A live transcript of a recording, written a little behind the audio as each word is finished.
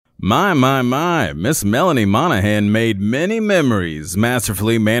My, Miss Melanie Monahan made many memories,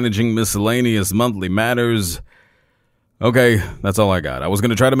 masterfully managing miscellaneous monthly matters. Okay, that's all I got. I was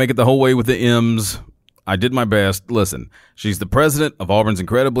going to try to make it the whole way with the M's. I did my best. Listen, she's the president of Auburn's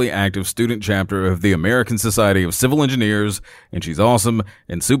incredibly active student chapter of the American Society of Civil Engineers, and she's awesome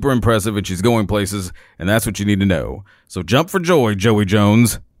and super impressive, and she's going places, and that's what you need to know. So jump for joy, Joey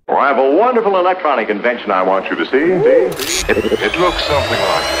Jones. Well, I have a wonderful electronic invention I want you to see. It looks something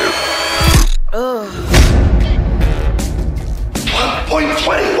like this.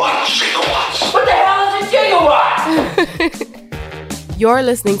 1.21 gigawatts. What the hell is a gigawatt? You're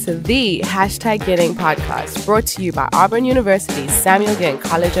listening to the #Getting podcast, brought to you by Auburn University's Samuel Ginn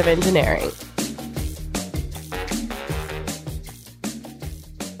College of Engineering.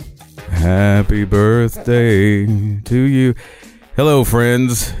 Happy birthday to you. Hello,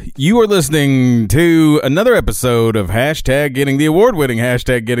 friends. You are listening to another episode of #Getting, the award-winning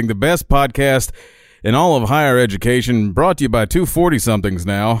 #Getting, the best podcast in all of higher education, brought to you by 240-somethings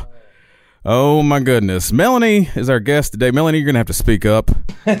now. Oh, my goodness. Melanie is our guest today. Melanie, you're going to have to speak up.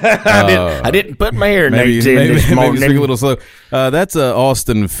 I didn't put my hair maybe this morning. speak a little slow. That's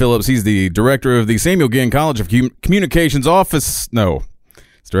Austin Phillips. He's the director of the Samuel Ginn College of Communications office. No.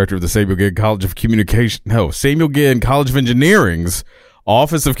 Director of the Samuel Ginn College of Samuel Ginn College of Engineering's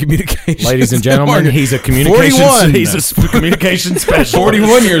Office of Communications. Ladies and gentlemen, he's a communications specialist.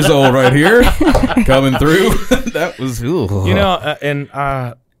 41 years old right here, coming through. That was,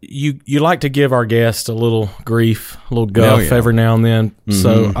 you like to give our guests a little grief, a little guff every now and then. Mm-hmm.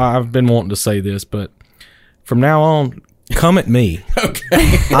 So I've been wanting to say this, but from now on, come at me.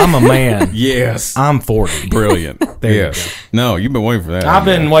 Okay. I'm a man. Yes. I'm 40. Brilliant. There yes. You go. No, you've been waiting for that. I've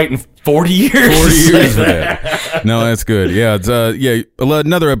been waiting 40 years. 40 years for that. No, that's good. Yeah, it's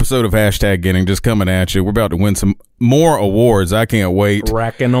another episode of #Getting just coming at you. We're about to win some more awards. I can't wait.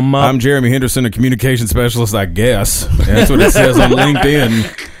 Racking them up. I'm Jeremy Henderson, a communication specialist, I guess. That's what it says on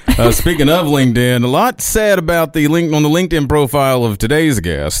LinkedIn. Speaking of LinkedIn, a lot said about the link on the LinkedIn profile of today's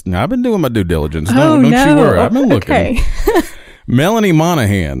guest. Now, I've been doing my due diligence. Don't you worry. I've been looking. Okay. Melanie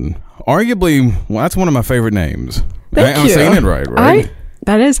Monahan, arguably, that's one of my favorite names. I'm saying it right?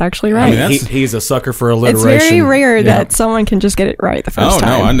 That is actually right. I mean, he's a sucker for alliteration. It's very rare that someone can just get it right the first time.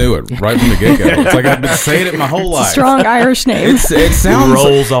 Oh, no, I knew it right from the get-go. It's like I've been saying it my whole life. Strong Irish name. It sounds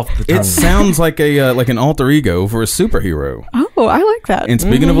rolls off the tongue. It sounds like an alter ego for a superhero. Oh, I like that. And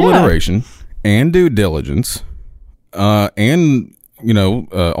speaking of alliteration and due diligence, and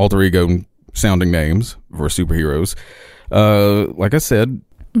alter ego sounding names for superheroes, like I said,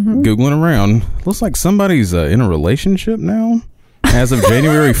 Googling around, looks like somebody's in a relationship now. As of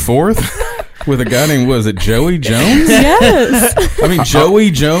January 4th, with a guy named, Joey Jones? Yes. I mean,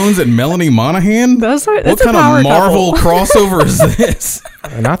 Joey Jones and Melanie Monahan? That's what kind of Marvel crossover is this?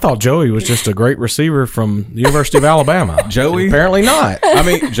 And I thought Joey was just a great receiver from the University of Alabama. Joey? Apparently not. I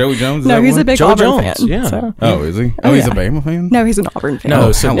mean, Joey Jones? No, he's a big Joey Auburn Jones, fan. yeah. So. Oh, is he? Oh, he's a Bama fan? No, he's an Auburn fan.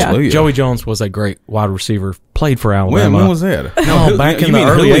 No, hallelujah. Joey Jones was a great wide receiver, played for Alabama. When was that? No, back in the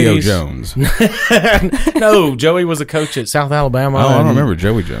early Julio 80s. Jones. No, Joey was a coach at South Alabama. Oh, I don't remember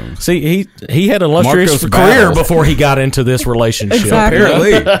Joey Jones. See, he had an illustrious Marcos career Battle. before he got into this relationship. Exactly.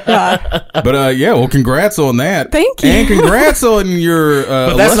 Apparently. Yeah. But, well, congrats on that. Thank you. And congrats on your...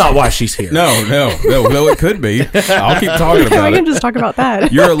 But that's not why she's here. No, it could be. I'll keep talking about We it. can just talk about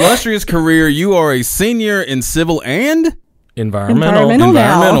that. Your illustrious career, you are a senior in civil and Environmental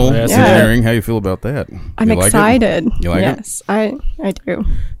now. engineering. How you feel about that? I'm You like it? excited. You like it? Yes, I do.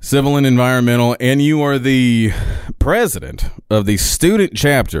 Civil and environmental, and you are the president of the student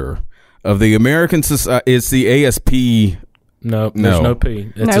chapter of the American Society. It's the ASP. No, there's no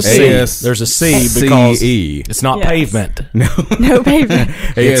P. It's No a P. C. There's a C because CE. it's not Yes. pavement. No pavement.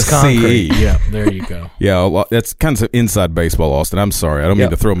 It's concrete. ASCE. Yeah, there you go. Yeah, that's kind of inside baseball, Austin. I'm sorry. I don't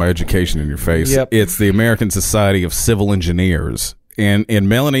mean to throw my education in your face. Yep. It's the American Society of Civil Engineers. And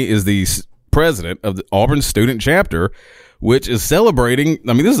Melanie is the president of the Auburn Student Chapter, which is celebrating,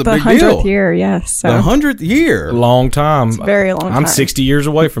 I mean, this is a The big deal. 100th year, yes. So. The 100th year. Long time. It's a very long time. I'm 60 years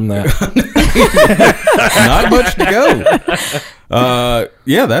away from that. Not much to go.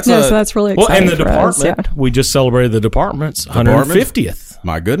 That's so that's really Well, exciting and the for us, department, we just celebrated the department's 150th.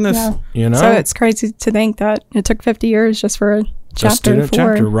 My goodness. Yeah. You know? So it's crazy to think that it took 50 years just for a A chapter. student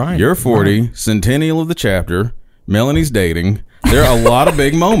chapter, right. You're 40, centennial of the chapter. Melanie's dating. There are a lot of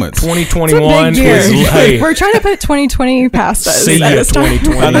big moments. 2021 It's a big year. is hey, We're trying to put 2020 past us. see at ya this time.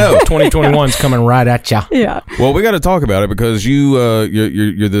 2020. I know. 2021's coming right at ya. Yeah. Well, we got to talk about it because you're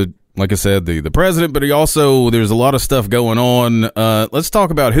the, like I said, the president, but there's a lot of stuff going on. Let's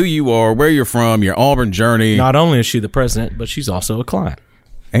talk about who you are, where you're from, your Auburn journey. Not only is she the president, but she's also a client.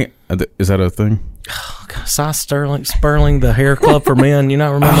 Is that a thing? Cy Sperling, the hair club for men. You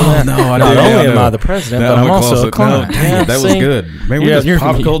not remember that? No, I Not did. only I am know. I the president, No, but I'm a also closet. a client. No, dang it, that was good. Maybe Yeah, we're just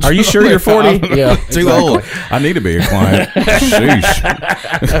pop culture. Are you sure you're 40? Yeah, Too old. I need to be a client.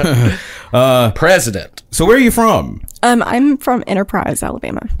 Sheesh. President. So where are you from? I'm from Enterprise,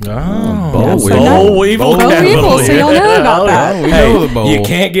 Alabama. Oh, so Boll Weevil. Boll Weevil, so y'all know about that. We Hey, know the bowl. you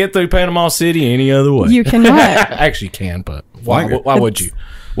can't get through Panama City any other way. You cannot. Actually can, but why would you?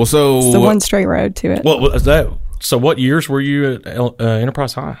 Well, so It's the one straight road to it. What was that? So what years were you at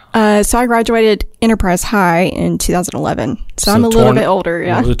Enterprise High? So I graduated Enterprise High in 2011. So I'm a little bit older.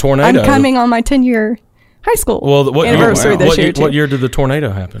 Yeah, The tornado. I'm coming on my 10-year high school What anniversary this year. What year did the tornado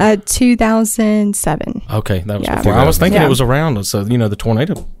happen? 2007. Okay, that was Yeah. before. I was thinking Yeah. it was around. So the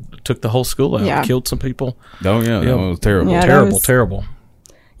tornado took the whole school out, Yeah. killed some people. Oh yeah, that was terrible. Yeah, that terrible, was- terrible.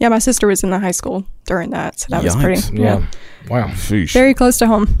 Yeah, my sister was in the high school during that, so that was Yikes. pretty. Yeah. Wow. Sheesh. Very close to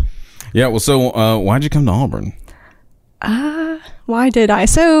home. Yeah. Well, so why'd you come to Auburn? Why did I?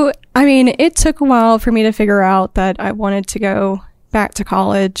 So, I mean, it took a while for me to figure out that I wanted to go back to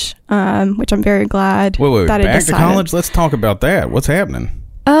college, which I'm very glad Wait, that I back to decided. college? Let's talk about that. What's happening?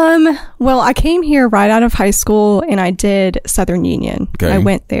 Well, I came here right out of high school and I did Southern Union. Okay. I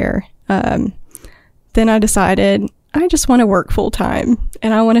went there. Then I decided I just want to work full time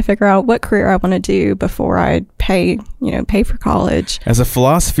and I want to figure out what career I want to do before I pay for college. As a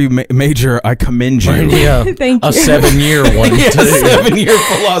philosophy major, I commend you. Yeah. Thank A you. 7-year one. Yeah, too. 7-year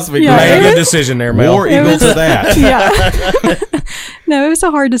philosophy. Yeah. Made a Made good decision there, Mel. War equal to that. Yeah. No, it was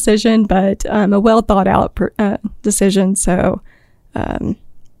a hard decision, but a well thought out decision. So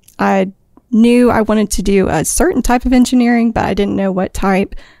I knew I wanted to do a certain type of engineering, but I didn't know what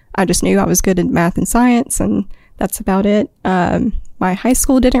type. I just knew I was good in math and science, and that's about it. My high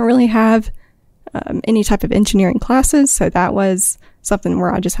school didn't really have any type of engineering classes, so that was something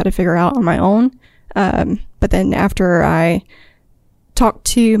where I just had to figure out on my own. But then after I talked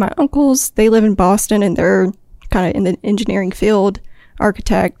to my uncles, they live in Boston and they're kind of in the engineering field,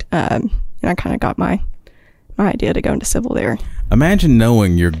 architect, and I kind of got my idea to go into civil there. Imagine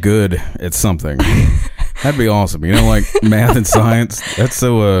knowing you're good at something. That'd be awesome. Like math and science. That's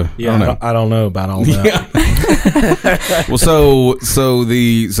so. Yeah, I don't know about all that. Well, so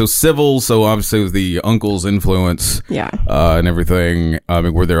civil. So obviously, it was the uncle's influence. Yeah. And everything. I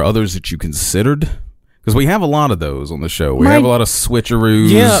mean, were there others that you considered? Because we have a lot of those on the show. We My- have a lot of switcheroos.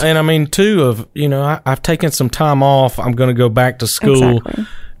 Yeah, and I mean, too, I've taken some time off. I'm going to go back to school. Exactly.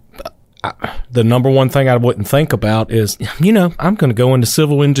 The number one thing I wouldn't think about is, I'm going to go into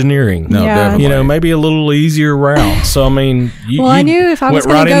civil engineering. No, Yeah. definitely. Maybe a little easier route. So, I mean, I knew if I was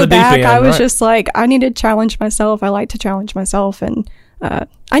going to go back, I was right? just like, I need to challenge myself. I like to challenge myself. And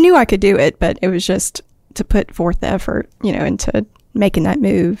I knew I could do it, but it was just to put forth the effort, into making that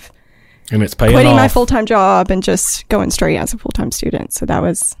move. And it's paying Quitting my off. full-time job and just going straight as a full-time student. So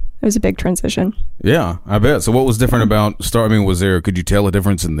it was a big transition. Yeah, I bet. So what was different about could you tell a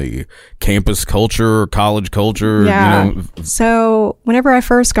difference in the campus culture, college culture? Yeah. So whenever I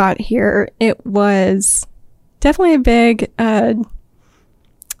first got here, it was definitely a big, I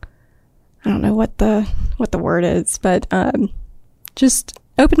don't know what the word is, but just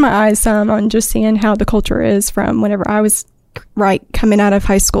opened my eyes some on just seeing how the culture is from whenever I was coming out of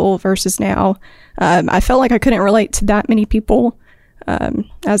high school versus now. I felt like I couldn't relate to that many people.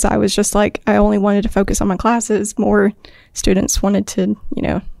 As I was just like, I only wanted to focus on my classes. More students wanted to,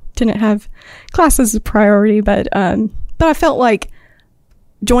 didn't have classes as a priority, but I felt like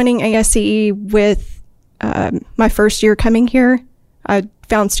joining ASCE with my first year coming here, I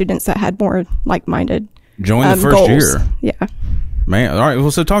found students that had more like-minded Join the first goals. year. Yeah. Man, all right.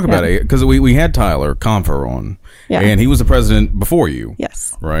 Well, so talk about it, because we had Tyler Confer on, Yeah. and he was the president before you.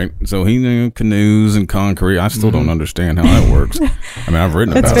 Yes. Right. So he knew canoes and concrete. I still don't understand how that works. I mean, I've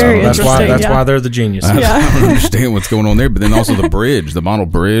written It's about very it. That's why. interesting, That's yeah. why they're the geniuses. I don't understand what's going on there. But then also the bridge, the model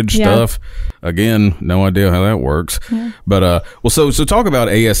bridge Yeah. stuff. Again, no idea how that works. But so talk about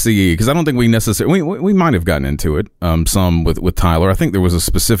ASCE, because I don't think we necessarily we might have gotten into it some with Tyler. I think there was a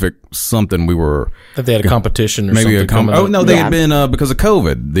specific something we were That they had a competition or maybe something. coming oh up. no, they Yeah. had been because of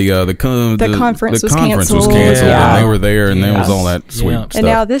COVID. The conference was conference canceled. and Yeah. they were there, and there was all that sweet Yeah. stuff. And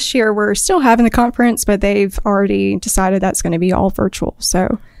now this year we're still having the conference, but they've already decided that's going to be all virtual.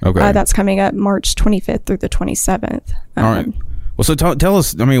 So Okay. that's coming up March 25th through the 27th. All right. Well, so tell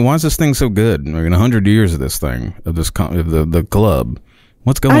us. I mean, why is this thing so good? I mean, 100 years of this thing, of the club.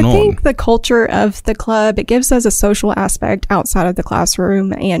 What's going I on? think the culture of the club, it gives us a social aspect outside of the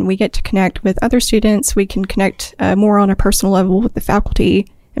classroom, and we get to connect with other students. We can connect more on a personal level with the faculty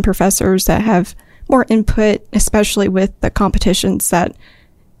and professors that have more input, especially with the competitions that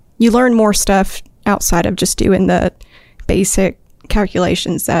you learn more stuff outside of just doing the basic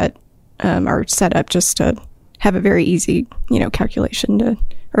calculations that are set up just to have a very easy, calculation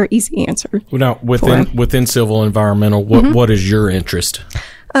or easy answer. Now, within civil environmental, what is your interest?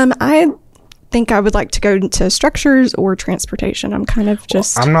 I think I would like to go into structures or transportation. I'm kind of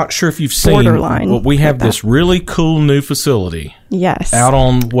just I'm not sure if you've seen, borderline. But we have this really cool new facility. Yes. Out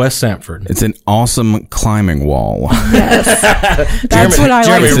on West Sanford. It's an awesome climbing wall. Yes. That's what I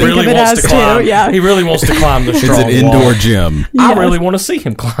like to think really of it as too. Yeah. He really wants to climb the strong It's an indoor wall. gym. I really want to see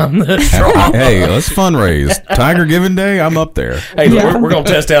him climb the strong. Hey, let's fundraise. Tiger Giving Day, I'm up there. Hey, we're going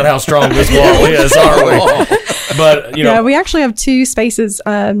to test out how strong this wall is, aren't we? But, Yeah, we actually have 2 spaces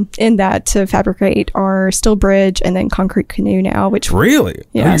in that to fabricate our steel bridge and then concrete canoe now, which Really?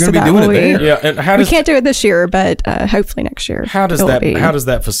 Yeah, Oh, you're so going to be that doing it will be- there? Yeah, and how we does can't do it this year, but hopefully next year. how does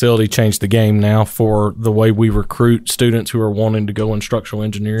that facility change the game now for the way we recruit students who are wanting to go in structural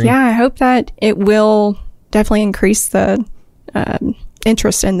engineering? Yeah, I hope that it will definitely increase the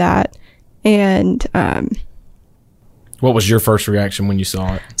interest in that. And What was your first reaction when you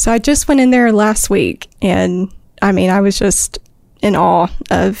saw it? so I just went in there last week, and I was just in awe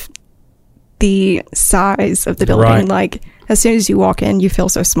of the size of the building. Right. Like, as soon as you walk in, you feel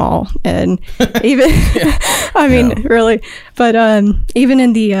so small. And even, really. But even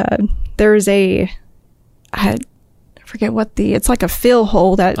in the, there's I forget what it's like a fill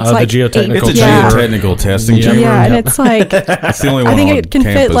hole that's like the geotechnical It's a chamber. geotechnical testing Yeah, chamber. and it's like, It's the only one I think on it can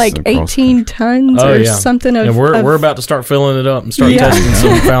fit campus like across- 18 tons or something of. And we're about to start filling it up and start Yeah. testing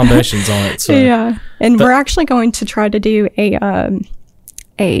some foundations on it. So. Yeah, and we're actually going to try to do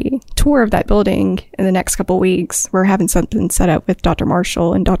a tour of that building in the next couple weeks. We're having something set up with Dr.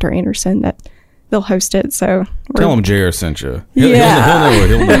 Marshall and Dr. Anderson that they'll host it. So Tell him JR sent you. Yeah.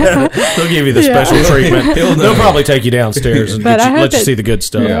 He'll know it. They'll give you the special treatment. They'll probably take you downstairs and But I hope let you that- see the good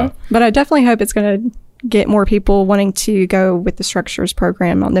stuff. Yeah. But I definitely hope it's going to get more people wanting to go with the structures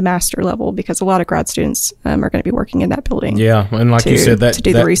program on the master level, because a lot of grad students are going to be working in that building. Yeah, and like you said, to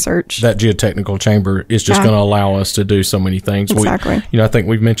do the research. That geotechnical chamber is just Yeah. going to allow us to do so many things. Exactly. I think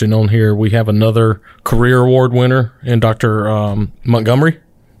we've mentioned on here we have another career award winner in Dr. Montgomery,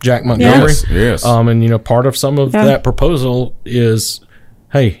 Jack Montgomery. Yes. And part of some of Yeah. that proposal is,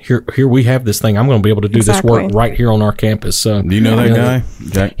 hey, here we have this thing. I'm going to be able to do this work Exactly. right here on our campus. So Do you know that guy?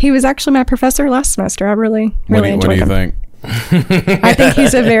 Jack? He was actually my professor last semester. I really What do enjoyed you him. think? I think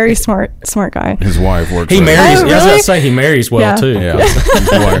he's a very smart guy. His wife works He there. marries. Oh, I was about really? to say he marries well Yeah. too.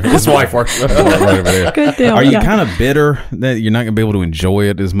 Yeah. His wife works. Right over there. Good deal. Are you yeah. kind of bitter that you're not going to be able to enjoy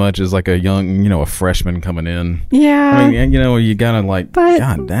it as much as like a young, a freshman coming in? Yeah. I mean, you got to like, But-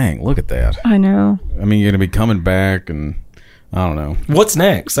 God dang, look at that. I know. I mean, you're going to be coming back and I don't know. What's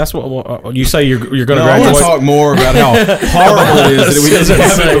next? That's what you say. You're going to No, I want graduate. to talk more about how horrible it is that we didn't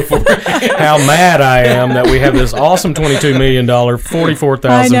have it before. How mad I am that we have this awesome $22 million, I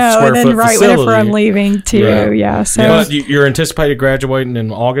 44,000 know. square And then foot right facility. whenever I'm leaving too. Right. Yeah. So But you're anticipated graduating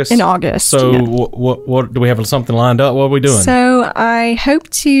in August. in August. So yeah. what do we have something lined up? What are we doing? So I hope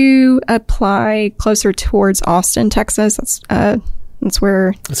to apply closer towards Austin, Texas. That's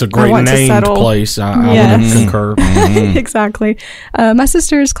where It's a I great want to named settle. place. I Yes. would concur. Exactly. My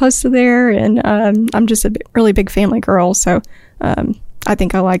sister is close to there, and I'm just a really big family girl. So I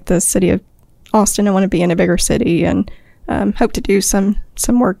think I like the city of Austin. I want to be in a bigger city, and hope to do some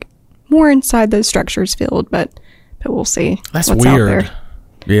work more inside the structures field. But we'll see. That's what's weird. out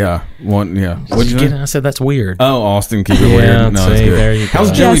there. Yeah. Yeah. What'd you get? I said that's weird. Oh, Austin, keep it Yeah, weird. No, it's see, good. there you How's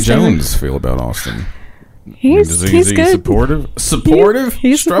go. Joey Justin. Jones feel about Austin? He's Is he good. supportive? Supportive?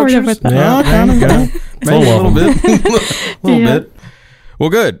 He's supportive with that. Yeah, there you go. Maybe a little bit. A little Yeah. bit. Well,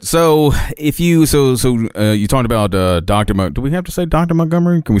 good. So, if you you talked about Dr. Do we have to say Dr.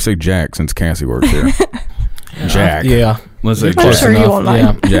 Montgomery? Can we say Jack since Cassie works here? Jack. Yeah. Let's say I'm close sure you enough. won't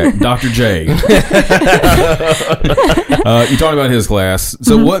mind. Jack. Dr. J. You talked about his class.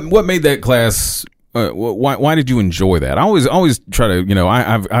 So, what made that class? Why did you enjoy that? I always try to, I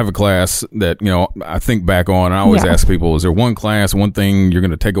have a class that, I think back on, and I always Yeah. ask people, is there one class, one thing you're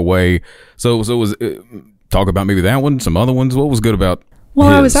going to take away? So was talk about maybe that one, some other ones. What was good about Well,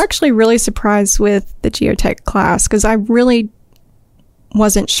 I his? was actually really surprised with the geotech class because I really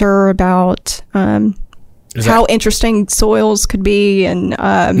wasn't sure about how interesting soils could be, and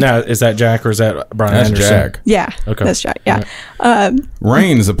Now, is that Jack or is that Brian That's Anderson? Jack. yeah, Okay. that's Jack. Yeah,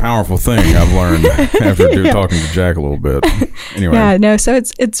 Rain's a powerful thing, I've learned after talking to Jack a little bit. Anyway. yeah, no. So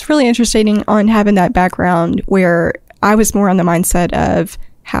it's really interesting on having that background where I was more on the mindset of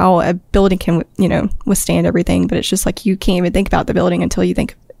how a building can withstand everything, but it's just like you can't even think about the building until you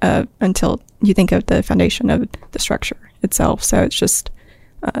think of the foundation of the structure itself. So it's just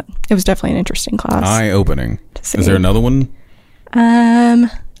it was definitely an interesting class. Eye-opening. see. Is there another one?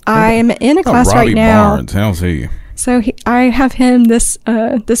 I'm in a class Robbie right now. Barnes. How's he? So I have him this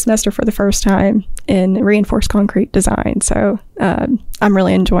semester for the first time in reinforced concrete design. So I'm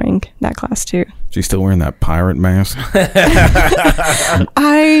really enjoying that class too. Is he still wearing that pirate mask?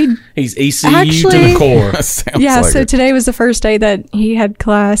 He's ECU to the core. So today was the first day that he had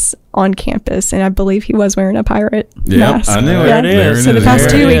class on campus, and I believe he was wearing a pirate mask. I knew it. There it So the is. past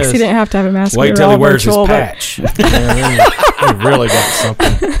There 2 it weeks is. he didn't have to have a mask. Wait We till were he all wears his virtual, but- patch. He really got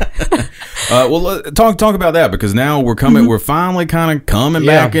something. Talk about that, because now we're coming. We're finally kind of coming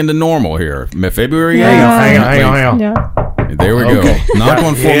back into normal here. February 8th. Hang on. Yeah. There we Okay. go. Knock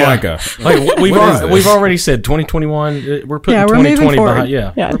on Yeah. Formica. Wait, we've this? already said 2021. We're putting Yeah, we're moving 2020 forward. behind.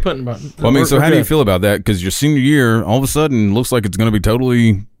 Yeah, Yeah. we're putting. Well, I mean, so how do you feel about that? Because your senior year, all of a sudden, looks like it's going to be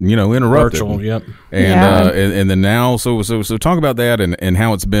totally, interrupted. Virtual. Yep. And then now, so talk about that and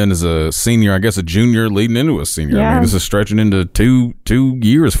how it's been as a senior, I guess a junior leading into a senior. I Yeah. mean, this is stretching into two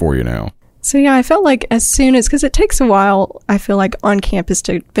years for you now. So yeah, I felt like as soon as, because it takes a while, I feel like on campus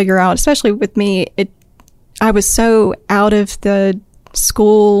to figure out, especially with me, I was so out of the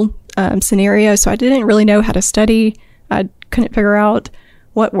school scenario, so I didn't really know how to study. I couldn't figure out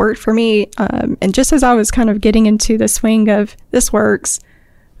what worked for me. And just as I was kind of getting into the swing of this works,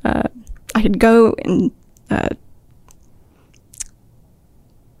 I could go and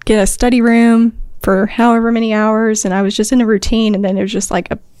get a study room for however many hours, and I was just in a routine, and then it was just like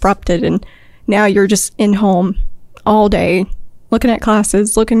abrupted, and now you're just in home all day looking at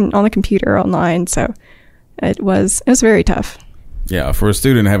classes, looking on the computer online. So it was very tough. Yeah, for a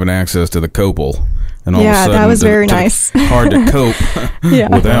student having access to the Copal, and all of a Yeah, sudden that was very to- nice. hard to cope Yeah.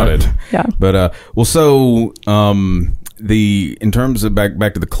 without it. Yeah. But in terms of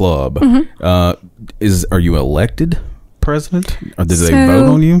back to the club, Mm-hmm. are you elected president, or did they So- vote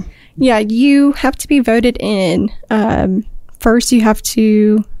on you? Yeah, you have to be voted in. First, you have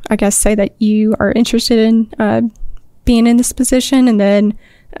to, I guess, say that you are interested in being in this position, and then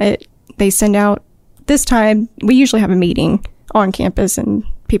they send out. This time, we usually have a meeting on campus, and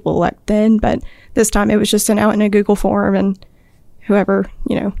people elect then. But this time, it was just sent out in a Google form, and whoever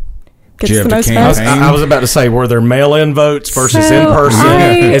gets you have the to most campaign? votes. I was about to say, were there mail-in votes versus So in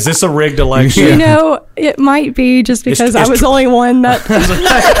person? Is this a rigged election? It might be just because I was the only one that I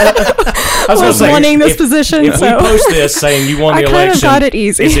was gonna say, wanting this position. If so we post this saying you won the I kind of election, got it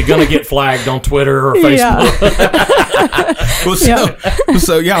easy. is it going to get flagged on Twitter or Facebook? Yeah. I was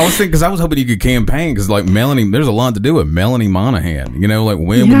thinking, because I was hoping you could campaign, because like Melanie, there's a lot to do with Melanie Monahan. Like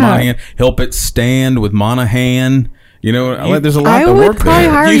win with Yeah. Monahan, help it stand with Monahan. There's a lot I to would work probably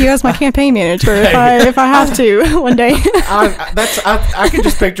there. hire you as my campaign manager if I have to one day. I could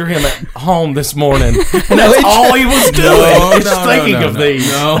just picture him at home this morning, and that's all he was doing. Thinking of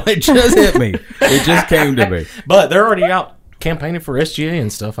these. No, it just hit me. It just came to me. But they're already out campaigning for SGA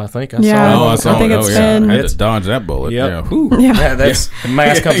and stuff. I think. Yeah. Oh, I saw I think it. it's I been- had to dodge that bullet. Yep. Yeah. Whew. Yeah. That's the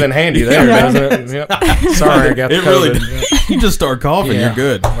mask comes in handy there, Yeah. doesn't it? Yep. Sorry, I got the It really COVID. did. You just start coughing, Yeah. you're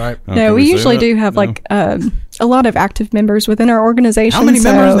good. Right. Oh, No, can we say usually that? do have No. like a lot of active members within our organization. How many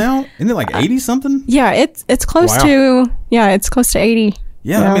so- members now? Isn't it like 80 something? Yeah, it's close Wow. to it's close to 80.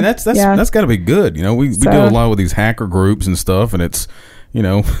 Yeah, I mean that's yeah. that's got to be good. We do So- a lot with these hacker groups and stuff, and it's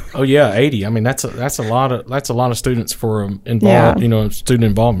Oh yeah, 80. I mean that's a lot of students for involved. Yeah. Student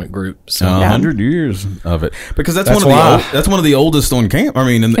involvement group. So 100 years of it, because that's That's one of why. that's one of the oldest on camp. I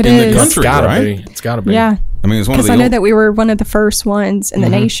mean, in It the is. it's country, gotta right? be. It's gotta be. Yeah, I mean, it's one of because the I know old- that we were one of the first ones in the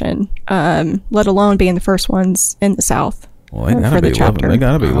nation, let alone being the first ones in the South. Well, they gotta for the be loving. chapter. They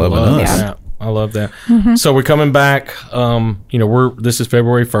gotta be loving love us. that. I love that. So we're coming back. This is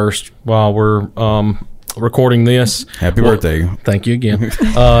February 1st. While we're recording this, Happy birthday. Thank you again.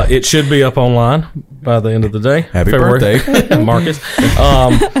 It should be up online by the end of the day. Happy birthday. Marcus.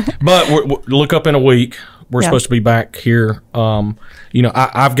 But look up in a week. We're Yeah. supposed to be back here.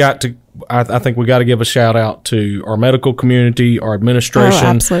 I've got to. I think we got to give a shout out to our medical community, our administration,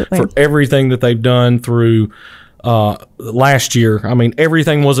 absolutely. for everything that they've done through last year. I mean,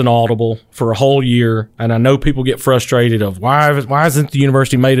 everything was inaudible for a whole year, and I know people get frustrated of why hasn't the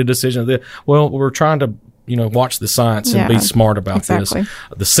university made a decision? Well, we're trying to watch the science and be Yeah, smart about exactly. this.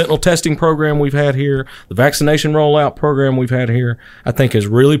 The sentinel testing program we've had here, the vaccination rollout program we've had here, I think has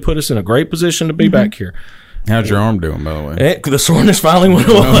really put us in a great position to be back here. How's your arm doing, by the way? The soreness finally went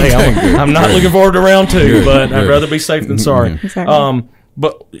away. Okay, I'm not looking forward to round two, Good, but I'd good. rather be safe than sorry. Exactly.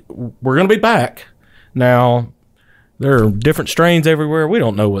 But we're going to be back. Now, there are different strains everywhere. We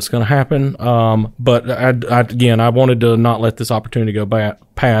don't know what's going to happen. But I wanted to not let this opportunity go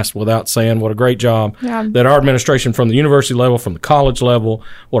past without saying what a great job that our administration from the university level, from the college level,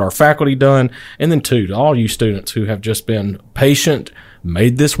 what our faculty done, and then too, to all you students who have just been patient,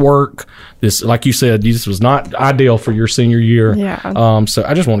 made this work. This, like you said, this was not ideal for your senior year. Yeah. So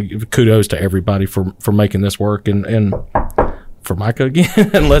I just want to give kudos to everybody for making this work, and for Micah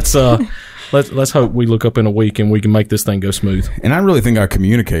again. And let's hope we look up in a week and we can make this thing go smooth. And I really think our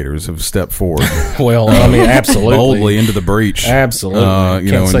communicators have stepped forward. Well, I mean, absolutely. Boldly into the breach. Absolutely.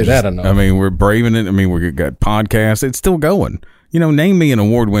 Can't say that enough. I mean, we're braving it. I mean, we've got podcasts. It's still going. Name me an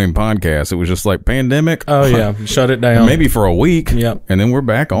award-winning podcast. It was just like pandemic. Oh, yeah. Shut it down. Maybe for a week. Yep. And then we're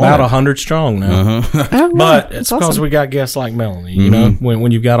back on about 100 strong now. Oh, but it's because we got guests like Melanie. You know,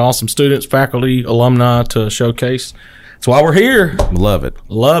 when you've got awesome students, faculty, alumni to showcase. That's why we're here. Love it.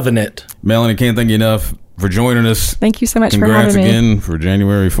 Loving it. Melanie, can't thank you enough for joining us. Thank you so much Congrats for having me. again for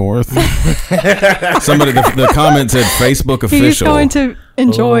January 4th. Somebody, the comment said Facebook official. He's going to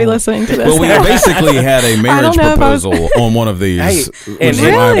enjoy listening to this. Well, we basically had a marriage proposal on one of these. Hey,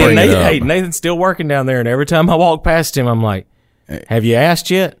 and Nathan's still working down there, and every time I walk past him, I'm like, have you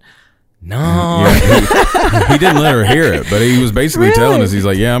asked yet? No. Yeah, he didn't let her hear it, but he was basically telling us, he's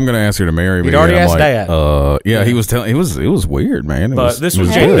like, yeah, I'm going to ask her to marry me. He'd already asked Dad. Dad. Yeah, he was telling, it was weird, man. But this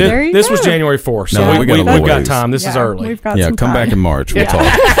was good. this was January 4th, so No, we've got time. This is early. We've got come some time. back in March. We'll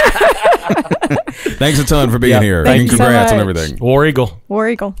talk. Thanks a ton for being here. Thank and you so congrats on much. everything. War Eagle. War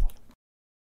Eagle.